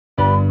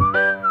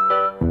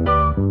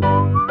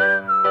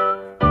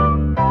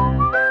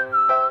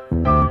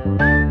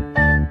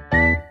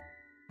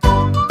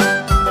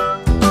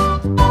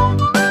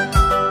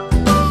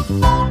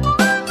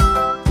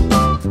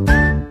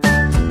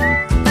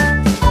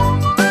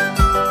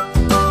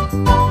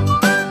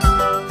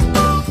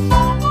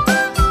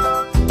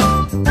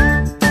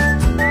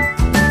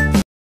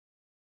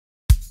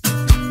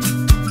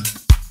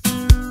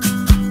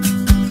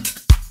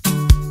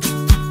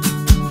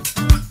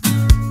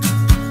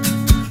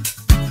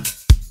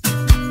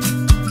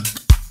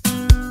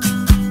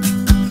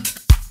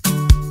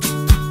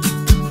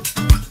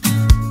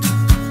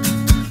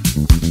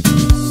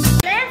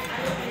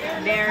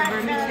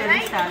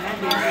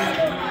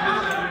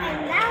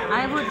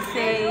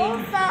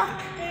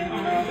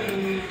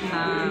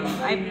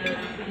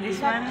This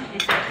one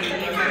is okay.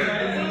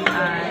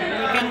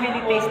 You can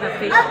really taste the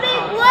fish A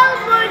big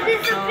wellboard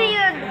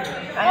disappeared.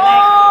 I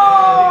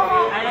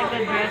like the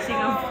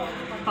dressing of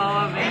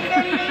Bawai.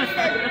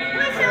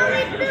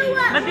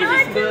 But this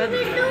is good.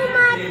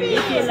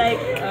 If you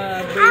like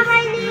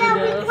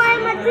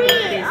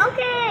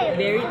Okay.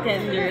 very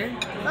tender.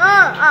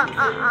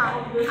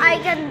 I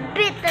can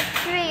beat the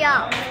tree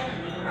up.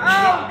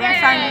 Their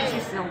sandwich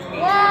is okay.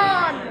 1,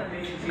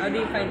 How do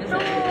you find the 2,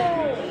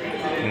 sandwich?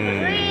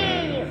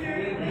 3,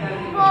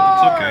 4,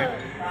 It's okay.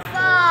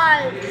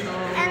 5,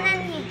 and then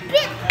he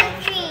bit the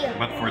tree.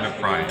 But for the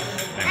price.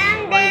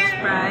 And For its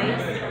then,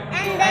 price,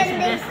 and I then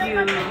suggest they you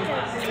took a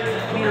picture.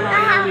 be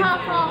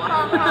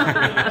loyal with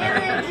And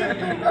then you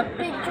took a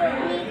picture of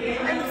me.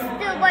 I'm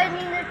still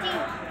biting the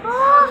teeth.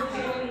 Oh,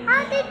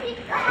 how did you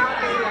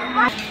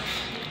bite?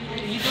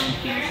 You don't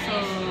feel so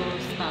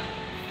stuck.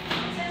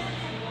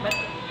 But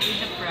with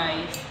the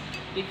price,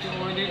 if you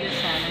order the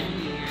salad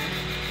here,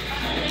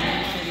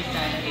 usually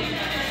salad is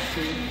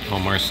soup. Oh,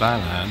 more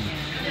salad.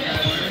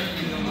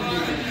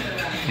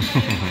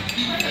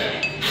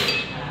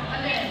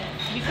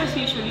 Because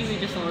usually we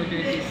just order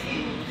this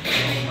too.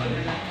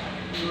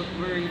 So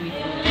we're really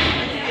full.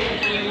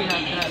 Here you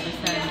have to have the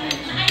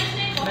sandwich.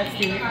 But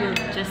still it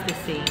feels just the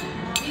same.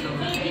 So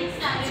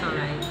it's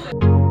alright.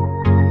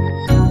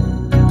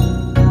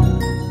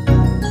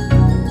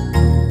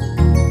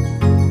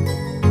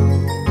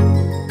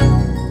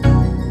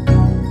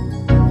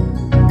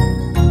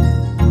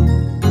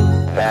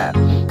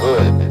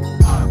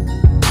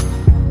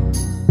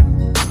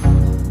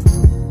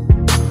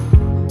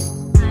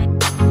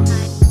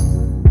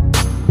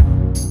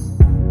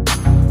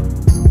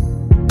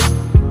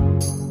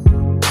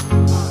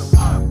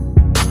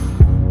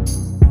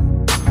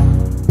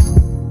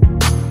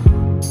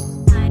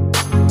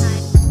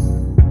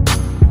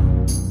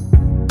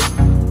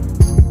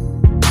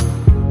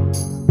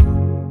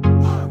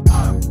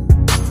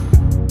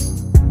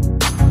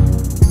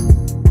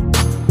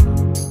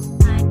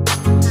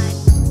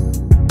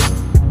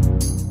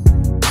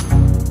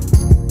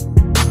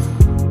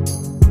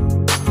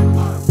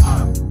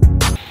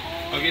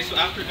 Okay, so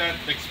after that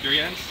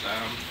experience,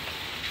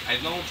 I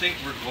don't think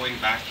we're going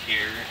back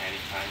here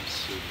anytime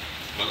soon.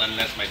 Well,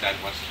 unless my dad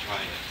wants to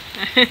try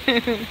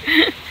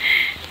it.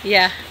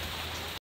 Yeah.